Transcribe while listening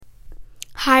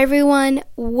Hi everyone,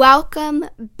 welcome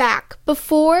back.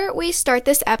 Before we start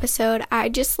this episode,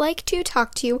 I'd just like to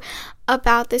talk to you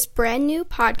about this brand new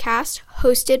podcast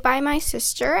hosted by my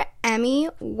sister, Emmy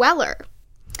Weller.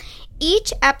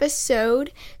 Each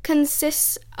episode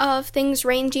consists of things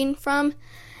ranging from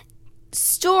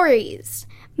stories,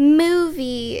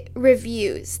 movie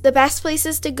reviews, the best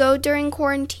places to go during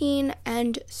quarantine,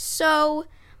 and so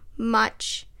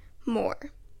much more.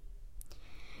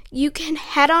 You can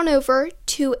head on over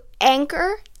to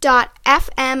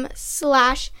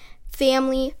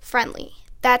anchor.fm/family-friendly.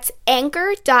 That's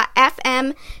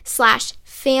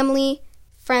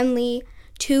anchor.fm/family-friendly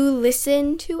to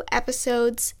listen to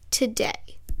episodes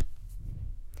today.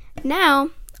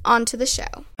 Now, on to the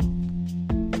show.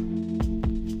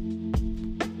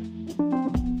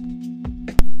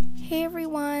 Hey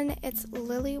everyone, it's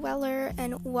Lily Weller,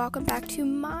 and welcome back to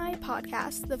my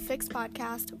podcast, The Fix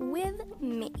Podcast, with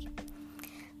me.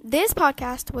 This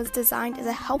podcast was designed as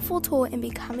a helpful tool in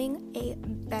becoming a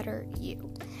better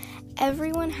you.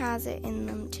 Everyone has it in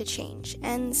them to change,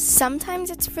 and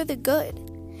sometimes it's for the good.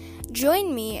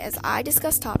 Join me as I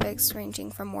discuss topics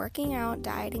ranging from working out,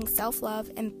 dieting,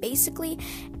 self-love, and basically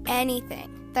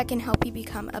anything that can help you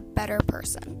become a better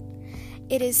person.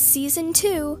 It is season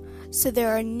 2, so there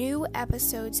are new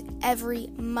episodes every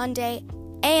Monday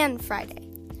and Friday.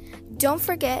 Don't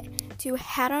forget to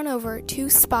head on over to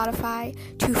Spotify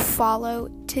to follow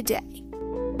today.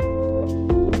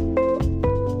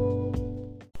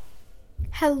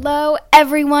 Hello,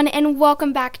 everyone, and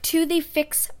welcome back to the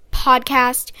Fix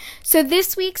Podcast. So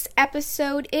this week's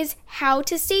episode is how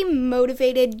to stay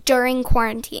motivated during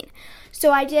quarantine.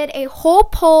 So I did a whole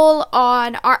poll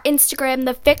on our Instagram,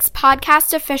 The Fix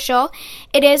Podcast Official.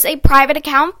 It is a private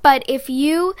account, but if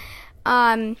you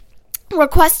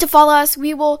request to follow us,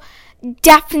 we will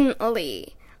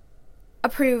definitely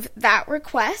approve that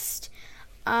request.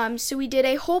 So we did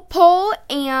a whole poll,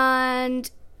 and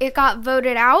it got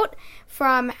voted out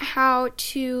from how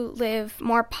to live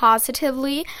more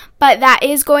positively, but that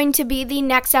is going to be the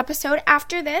next episode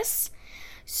after this.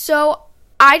 So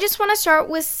I just want to start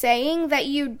with saying that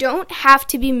you don't have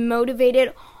to be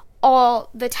motivated all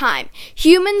the time.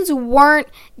 Humans weren't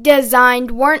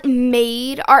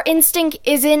made. Our instinct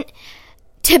isn't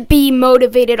to be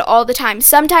motivated all the time.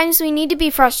 Sometimes we need to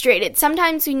be frustrated.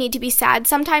 Sometimes we need to be sad.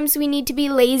 Sometimes we need to be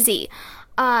lazy.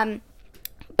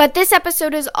 But this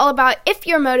episode is all about if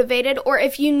you're motivated, or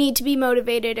if you need to be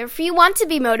motivated, or if you want to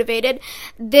be motivated,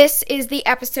 this is the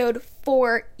episode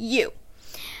for you.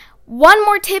 One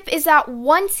more tip is that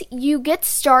once you get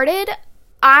started,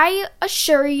 I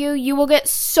assure you, you will get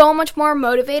so much more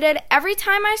motivated. Every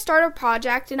time I start a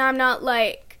project and I'm not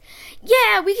like,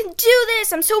 yeah, we can do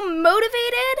this, I'm so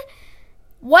motivated.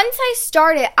 Once I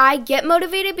start it, I get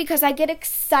motivated because I get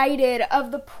excited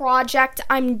of the project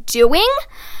I'm doing.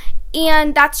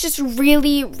 And that's just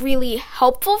really, really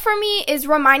helpful for me, is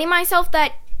reminding myself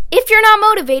that if you're not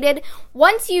motivated,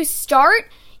 once you start,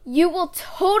 you will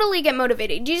totally get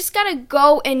motivated. You just gotta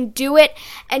go and do it,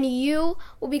 and you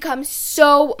will become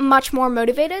so much more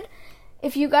motivated.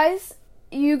 If you guys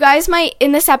might,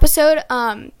 in this episode,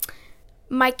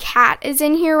 my cat is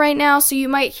in here right now, so you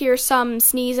might hear some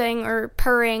sneezing or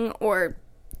purring or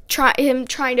him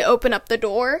trying to open up the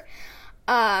door.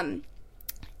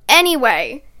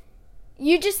 Anyway,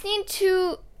 you just need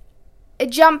to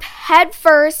jump head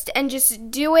first and just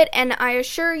do it, and I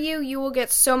assure you, you will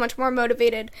get so much more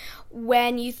motivated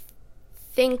when you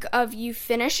think of you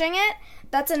finishing it.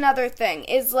 That's another thing,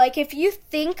 is like if you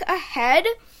think ahead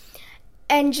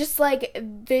and just like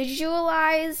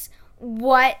visualize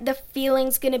what the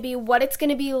feeling's gonna be, what it's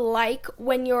gonna be like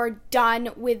when you're done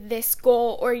with this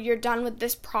goal or you're done with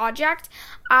this project.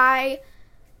 I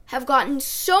have gotten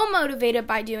so motivated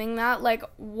by doing that. Like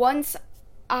once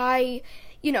I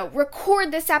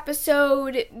record this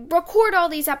episode, record all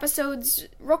these episodes,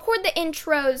 record the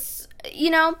intros,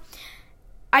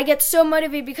 I get so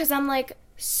motivated because I'm like,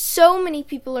 so many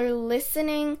people are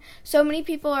listening. So many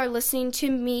people are listening to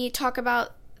me talk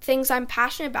about things I'm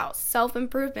passionate about: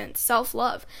 self-improvement,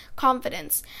 self-love,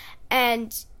 confidence.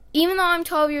 And even though I'm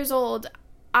 12 years old,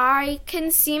 I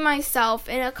can see myself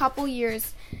in a couple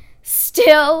years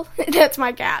still, that's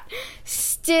my cat,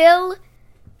 still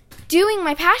doing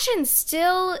my passion,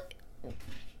 still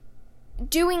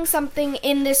doing something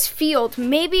in this field.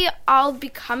 Maybe I'll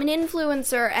become an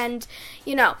influencer and,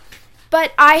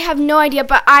 but I have no idea.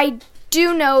 But I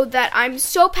do know that I'm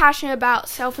so passionate about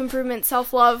self-improvement,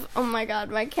 self-love. Oh my God,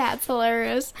 my cat's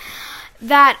hilarious.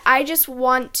 That I just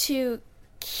want to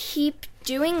keep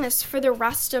doing this for the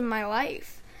rest of my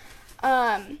life.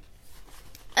 Another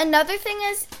thing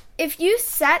is, if you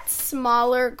set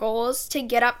smaller goals to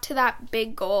get up to that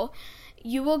big goal,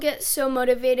 you will get so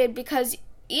motivated because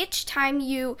each time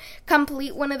you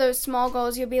complete one of those small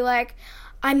goals, you'll be like,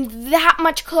 I'm that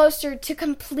much closer to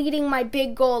completing my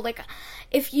big goal. Like,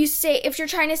 if you're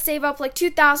trying to save up like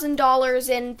 $2,000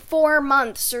 in 4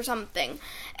 months or something,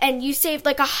 and you saved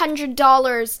like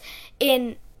 $100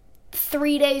 in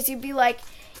 3 days, you'd be like,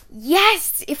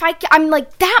 yes, I'm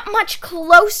like that much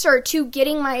closer to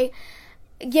getting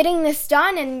this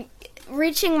done and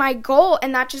reaching my goal,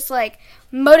 and that just like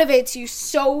motivates you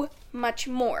so much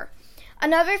more.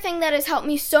 Another thing that has helped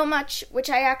me so much, which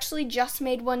I actually just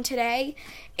made one today,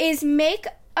 is make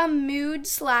a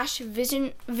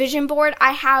mood/vision board.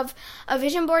 I have a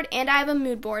vision board and I have a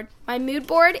mood board. My mood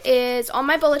board is on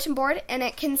my bulletin board, and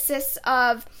it consists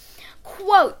of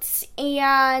quotes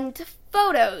and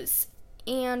photos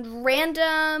and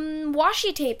random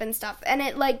washi tape and stuff. And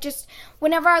it like just,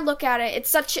 whenever I look at it,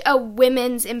 it's such a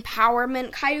women's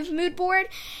empowerment kind of mood board.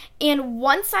 And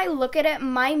once I look at it,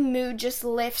 my mood just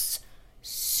lifts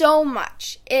so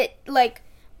much. It like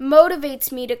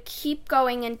motivates me to keep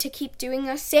going and to keep doing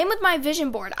this. Same with my vision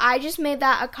board. I just made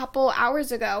that a couple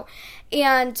hours ago,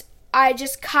 and I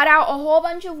just cut out a whole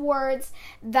bunch of words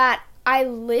that I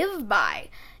live by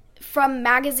from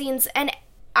magazines, and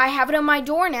I have it on my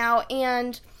door now,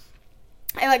 and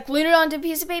I like glued it onto a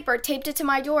piece of paper, taped it to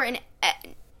my door, and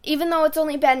even though it's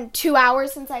only been 2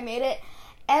 hours since I made it,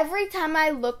 every time I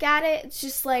look at it, it's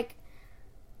just like,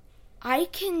 I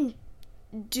can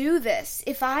do this.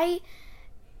 If I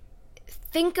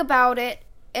think about it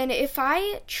and if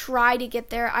I try to get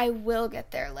there, I will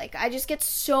get there. Like, I just get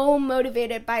so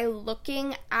motivated by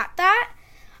looking at that.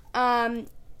 And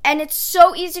it's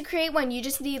so easy to create one. You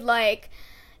just need like,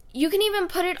 you can even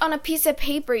put it on a piece of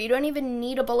paper. You don't even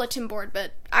need a bulletin board,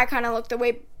 but I kind of like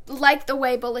the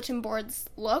way bulletin boards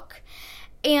look.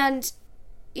 And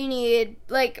you need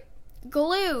like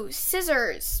glue,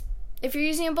 scissors, if you're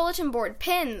using a bulletin board,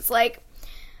 pins, like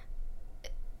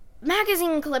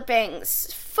magazine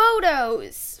clippings,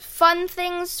 photos, fun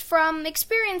things from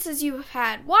experiences you've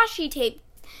had, washi tape,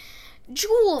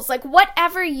 jewels, like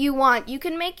whatever you want. You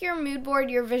can make your mood board,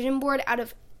 your vision board out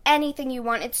of anything you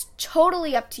want. It's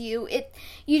totally up to you.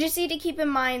 You just need to keep in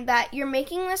mind that you're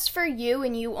making this for you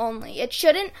and you only. It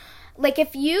shouldn't, like,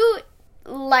 if you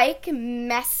like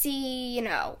messy,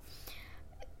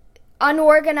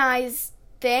 unorganized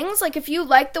things, like if you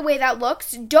like the way that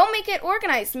looks, don't make it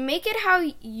organized. Make it how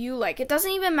you like. It doesn't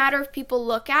even matter if people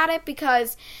look at it,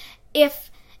 because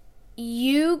if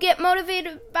you get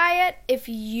motivated by it, if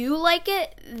you like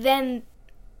it, then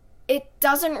it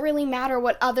doesn't really matter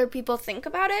what other people think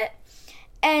about it.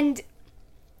 And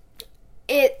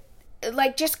it,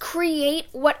 like, just create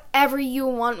whatever you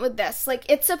want with this. Like,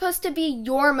 it's supposed to be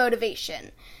your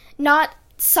motivation, not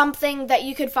something that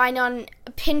you could find on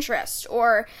Pinterest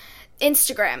or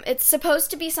Instagram. It's supposed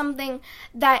to be something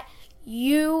that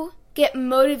you get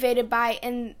motivated by,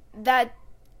 and that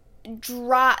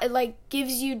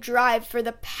gives you drive for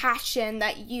the passion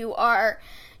that you are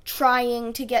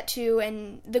trying to get to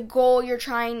and the goal you're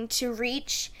trying to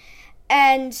reach.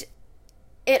 And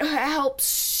it helps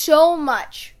so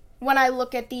much when I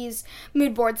look at these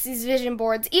mood boards, these vision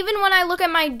boards, even when I look at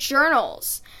my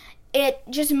journals. It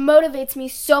just motivates me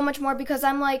so much more, because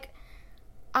I'm like,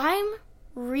 I'm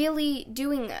really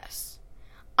doing this.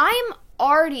 I'm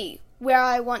already where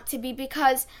I want to be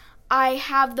because I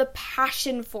have the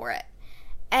passion for it,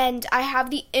 and I have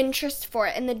the interest for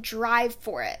it and the drive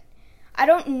for it. I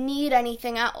don't need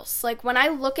anything else. Like, when I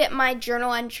look at my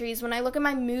journal entries, when I look at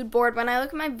my mood board, when I look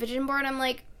at my vision board, I'm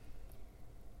like,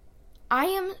 I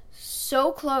am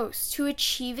so close to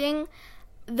achieving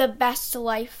the best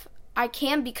life I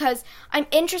can, because I'm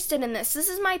interested in this. This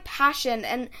is my passion,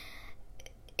 and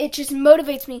it just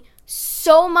motivates me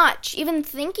so much. Even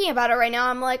thinking about it right now,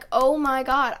 I'm like, oh my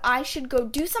God, I should go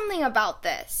do something about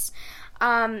this.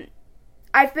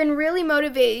 I've been really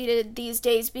motivated these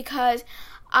days because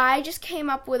I just came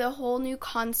up with a whole new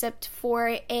concept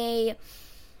for a,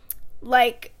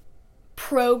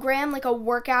 program, like a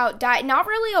workout diet. Not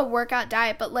really a workout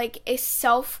diet, but like a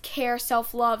self-care,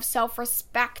 self-love,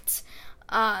 self-respect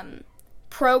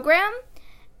program.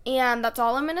 And that's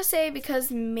all I'm going to say,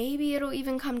 because maybe it'll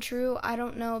even come true. I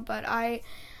don't know, but I've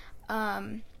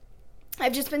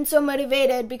just been so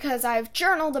motivated because I've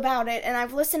journaled about it, and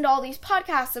I've listened to all these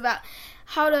podcasts about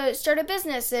how to start a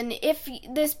business and if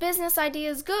this business idea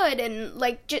is good, and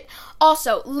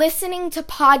also listening to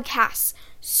podcasts.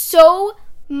 So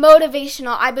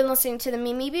motivational. I've been listening to the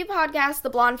Mimi B podcast, the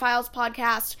Blonde Files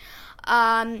podcast,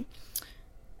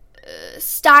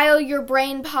 Style Your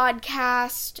Brain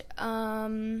podcast,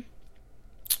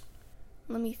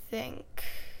 let me think.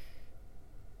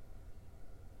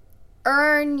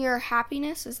 Earn Your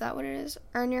Happiness, is that what it is?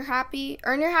 Earn Your Happiness,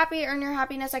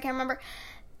 I can't remember.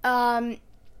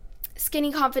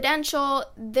 Skinny Confidential.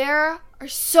 There are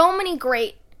so many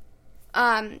great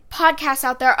podcasts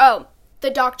out there. Oh, The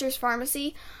Doctor's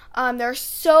Pharmacy. There are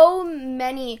so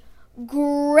many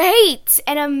great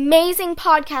and amazing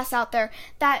podcasts out there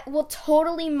that will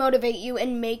totally motivate you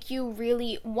and make you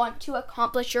really want to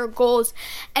accomplish your goals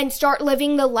and start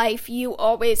living the life you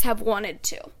always have wanted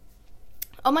to.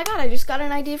 Oh my god, I just got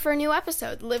an idea for a new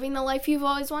episode, Living the Life You've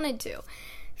Always Wanted to.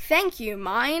 Thank you,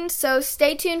 Mind. So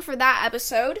stay tuned for that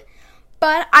episode.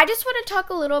 But I just want to talk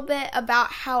a little bit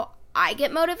about how I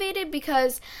get motivated,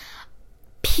 because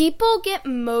people get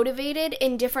motivated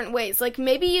in different ways. Like,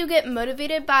 maybe you get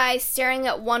motivated by staring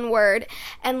at one word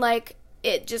and, like,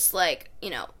 it just, like,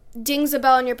 you know, dings a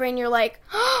bell in your brain. You're like,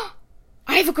 oh,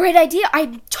 I have a great idea.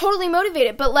 I'm totally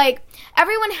motivated. But, like,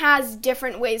 everyone has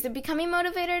different ways of becoming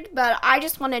motivated, but I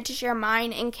just wanted to share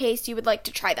mine in case you would like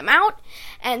to try them out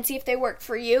and see if they work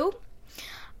for you.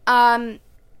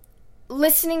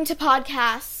 Listening to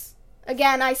podcasts.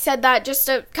 Again, I said that just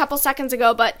a couple seconds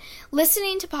ago, but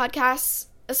listening to podcasts,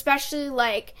 especially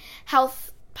like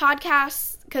health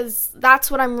podcasts, because that's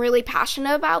what I'm really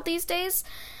passionate about these days,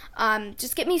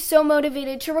 just get me so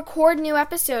motivated to record new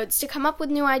episodes, to come up with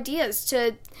new ideas,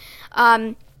 to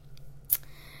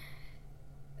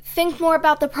think more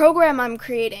about the program I'm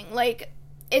creating. Like,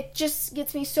 it just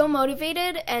gets me so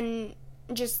motivated and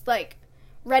just, like,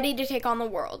 ready to take on the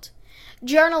world.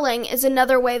 Journaling is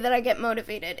another way that I get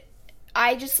motivated.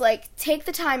 I just, like, take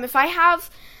the time. If I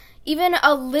have even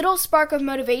a little spark of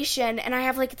motivation and I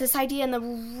have, like, this idea in the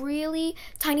really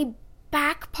tiny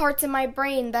back parts in my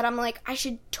brain that I'm like, I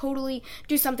should totally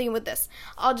do something with this,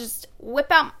 I'll just whip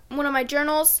out one of my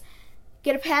journals,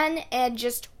 get a pen, and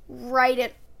just write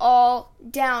it all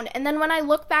down. And then when I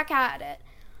look back at it,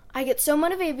 I get so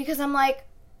motivated because I'm like,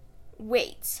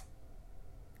 wait,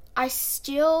 I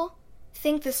still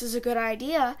think this is a good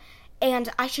idea, and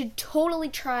I should totally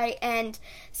try and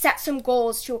set some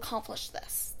goals to accomplish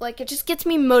this. Like, it just gets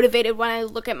me motivated when I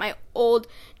look at my old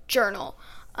journal,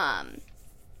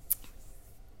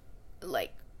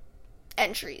 like,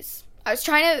 entries. I was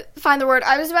trying to find the word.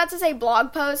 I was about to say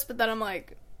blog post, but then I'm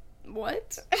like,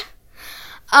 what?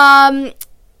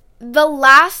 The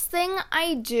last thing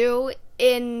I do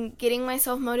in getting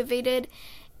myself motivated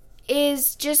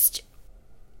is just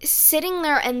sitting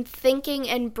there and thinking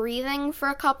and breathing for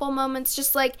a couple moments,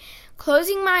 just like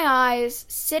closing my eyes,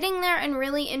 sitting there and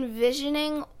really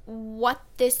envisioning what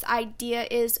this idea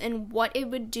is and what it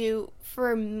would do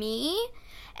for me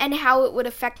and how it would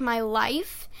affect my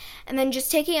life, and then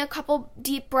just taking a couple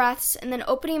deep breaths and then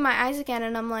opening my eyes again,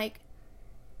 and I'm like,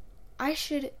 I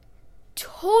should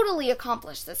totally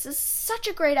accomplish this. This is such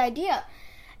a great idea.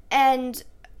 And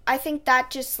I think that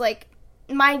just, like,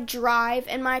 my drive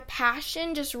and my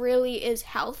passion just really is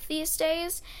health these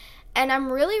days. And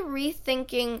I'm really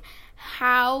rethinking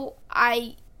how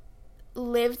I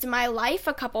lived my life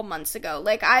a couple months ago.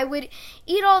 Like, I would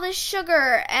eat all this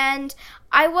sugar and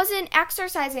I wasn't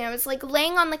exercising. I was, like,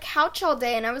 laying on the couch all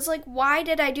day, and I was like, why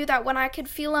did I do that when I could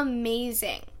feel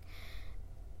amazing?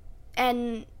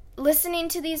 And listening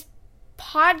to these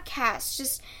podcasts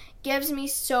just gives me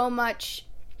so much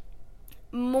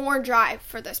more drive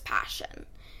for this passion,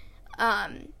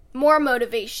 more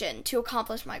motivation to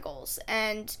accomplish my goals.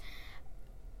 And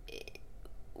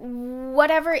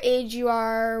whatever age you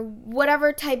are,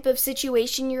 whatever type of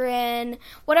situation you're in,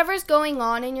 whatever's going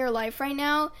on in your life right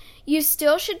now, you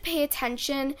still should pay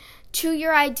attention to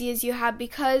your ideas you have,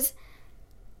 because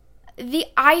the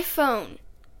iPhone,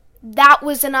 that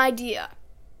was an idea.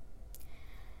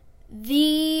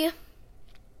 The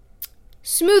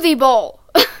smoothie bowl,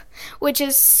 which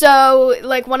is so,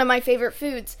 like, one of my favorite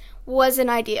foods, was an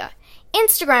idea.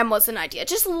 Instagram was an idea.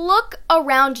 Just look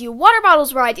around you. Water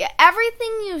bottles were an idea. Everything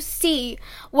you see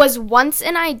was once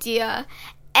an idea,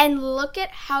 and look at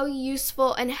how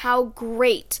useful and how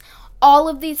great all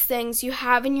of these things you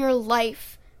have in your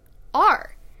life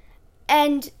are.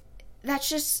 And that's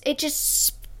just, it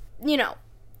just, you know,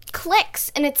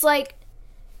 clicks. And it's like,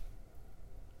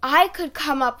 I could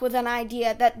come up with an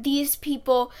idea that these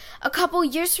people a couple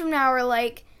years from now are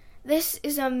like, this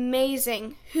is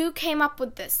amazing. Who came up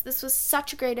with this? This was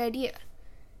such a great idea.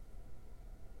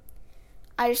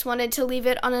 I just wanted to leave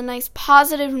it on a nice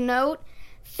positive note.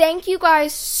 Thank you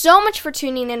guys so much for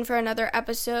tuning in for another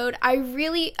episode. I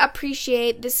really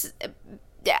appreciate this.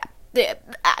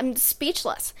 I'm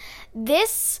speechless.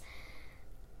 This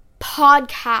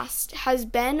podcast has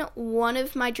been one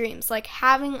of my dreams. Like,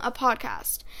 having a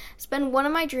podcast. It's been one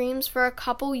of my dreams for a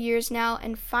couple years now,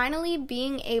 and finally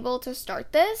being able to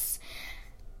start this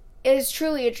is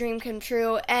truly a dream come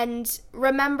true. And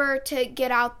remember to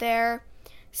get out there,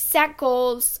 set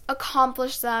goals,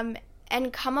 accomplish them,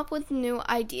 and come up with new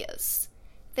ideas.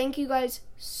 Thank you guys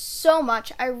so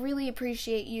much. I really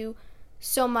appreciate you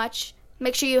so much.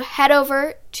 Make sure you head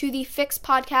over to the Fix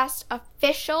Podcast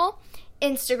official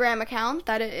Instagram account.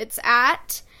 That it's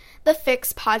at the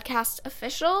Fix Podcast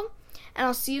official. And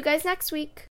I'll see you guys next week.